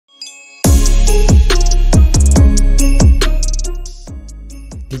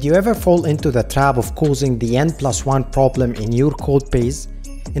Did you ever fall into the trap of causing the n+1 problem in your code base?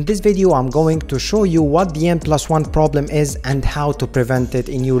 In this video, I'm going to show you what the n+1 problem is and how to prevent it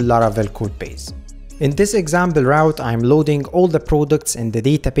in your Laravel code base. In this example route, I'm loading all the products in the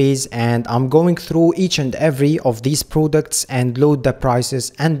database and I'm going through each and every of these products and load the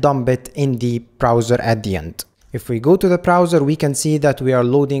prices and dump it in the browser at the end. If we go to the browser, we can see that we are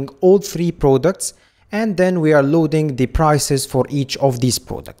loading all three products and then we are loading the prices for each of these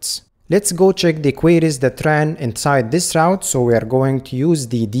products. Let's go check the queries that ran inside this route. So we are going to use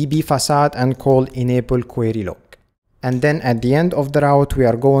the db facade and call enable query log. And then at the end of the route, we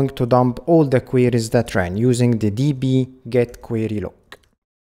are going to dump all the queries that ran using the db get query log.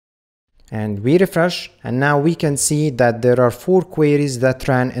 And we refresh, and now we can see that there are 4 queries that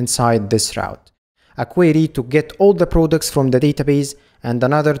ran inside this route. A query to get all the products from the database, and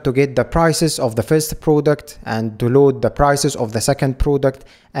another to get the prices of the first product and to load the prices of the second product,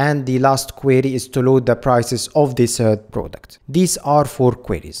 and the last query is to load the prices of the third product. These are 4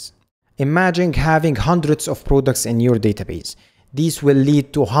 queries. Imagine having hundreds of products in your database. These will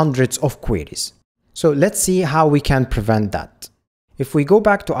lead to hundreds of queries. So let's see how we can prevent that. If we go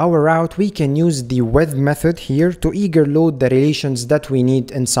back to our route, we can use the with method here to eager load the relations that we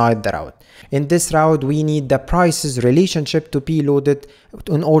need inside the route. In this route, we need the prices relationship to be loaded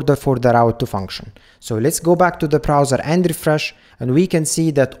in order for the route to function. So let's go back to the browser and refresh, and we can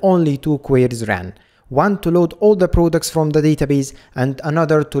see that only 2 queries ran. One to load all the products from the database and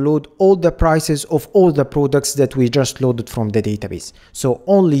another to load all the prices of all the products that we just loaded from the database. So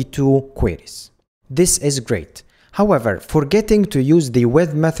only 2 queries. This is great. However, forgetting to use the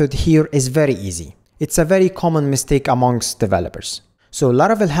with method here is very easy. It's a very common mistake amongst developers. So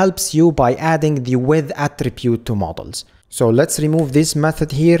Laravel helps you by adding the with attribute to models. So let's remove this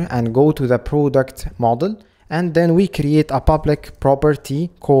method here and go to the product model, and then we create a public property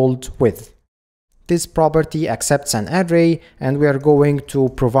called with. This property accepts an array, and we are going to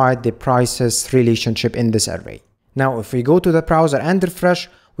provide the prices relationship in this array. Now if we go to the browser and refresh,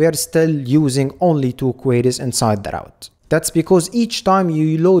 we are still using only 2 queries inside the route. That's because each time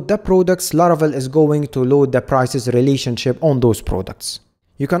you load the products, Laravel is going to load the prices relationship on those products.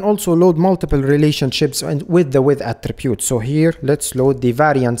 You can also load multiple relationships with the with attribute. So here, let's load the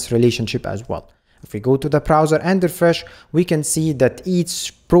variance relationship as well. If we go to the browser and refresh, we can see that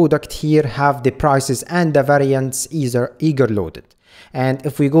each product here have the prices and the variance eager loaded. And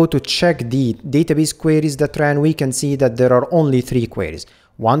if we go to check the database queries that ran, we can see that there are only 3 queries.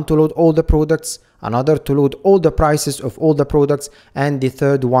 One to load all the products, another to load all the prices of all the products, and the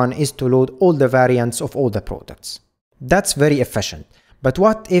third one is to load all the variants of all the products. That's very efficient. But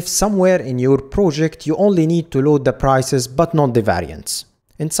what if somewhere in your project you only need to load the prices but not the variants?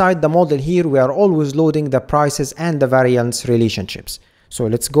 Inside the model here, we are always loading the prices and the variance relationships. So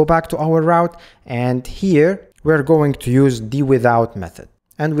let's go back to our route, and here we're going to use the without method,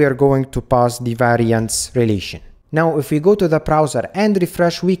 and we are going to pass the variance relation. Now if we go to the browser and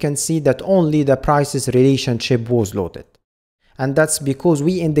refresh, we can see that only the prices relationship was loaded. And that's because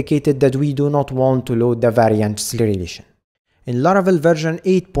we indicated that we do not want to load the variance relation. In Laravel version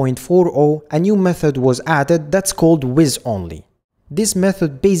 8.40, a new method was added that's called with_only. This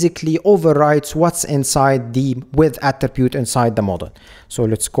method basically overrides what's inside the with attribute inside the model. So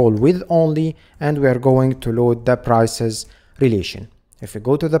let's call with_only, and we are going to load the prices relation. If we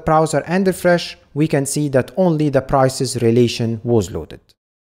go to the browser and refresh, we can see that only the prices relation was loaded.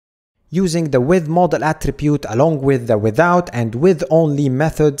 Using the with model attribute along with the without and with_only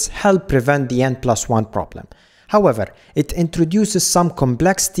methods help prevent the n+1 problem. However, it introduces some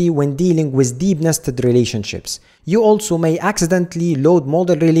complexity when dealing with deep nested relationships. You also may accidentally load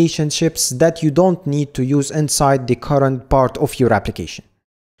model relationships that you don't need to use inside the current part of your application.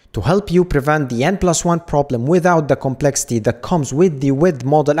 To help you prevent the n+1 problem without the complexity that comes with the with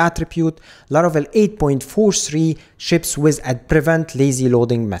model attribute, Laravel 8.43 ships with a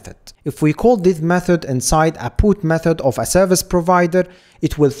preventLazyLoading method. If we call this method inside a put method of a service provider,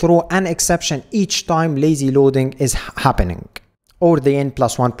 it will throw an exception each time lazy loading is happening or the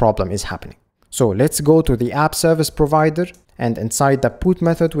n+1 problem is happening. So let's go to the app service provider, and inside the put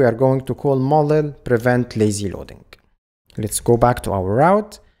method we are going to call model preventLazyLoading. Let's go back to our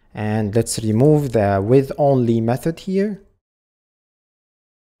route. And let's remove the with_only method here.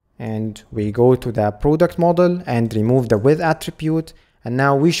 And we go to the product model and remove the with attribute. And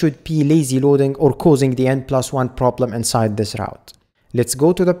now we should be lazy loading or causing the n+1 problem inside this route. Let's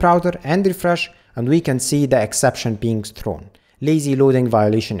go to the browser and refresh, and we can see the exception being thrown. Lazy loading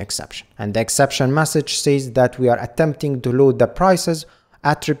violation exception. And the exception message says that we are attempting to load the prices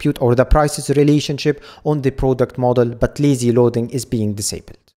attribute or the prices relationship on the product model, but lazy loading is being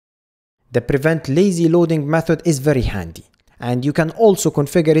disabled. The preventLazyLoading method is very handy, and you can also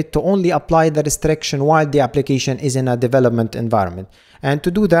configure it to only apply the restriction while the application is in a development environment. And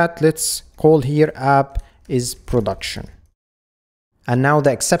to do that, let's call here app is production. And now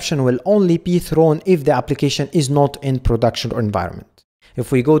the exception will only be thrown if the application is not in production environment.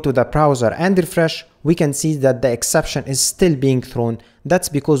 If we go to the browser and refresh, we can see that the exception is still being thrown. That's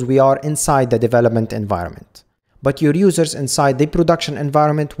because we are inside the development environment. But your users inside the production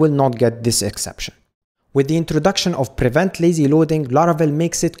environment will not get this exception. With the introduction of preventLazyLoading, Laravel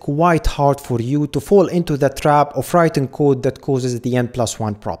makes it quite hard for you to fall into the trap of writing code that causes the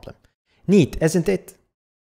n+1 problem. Neat, isn't it?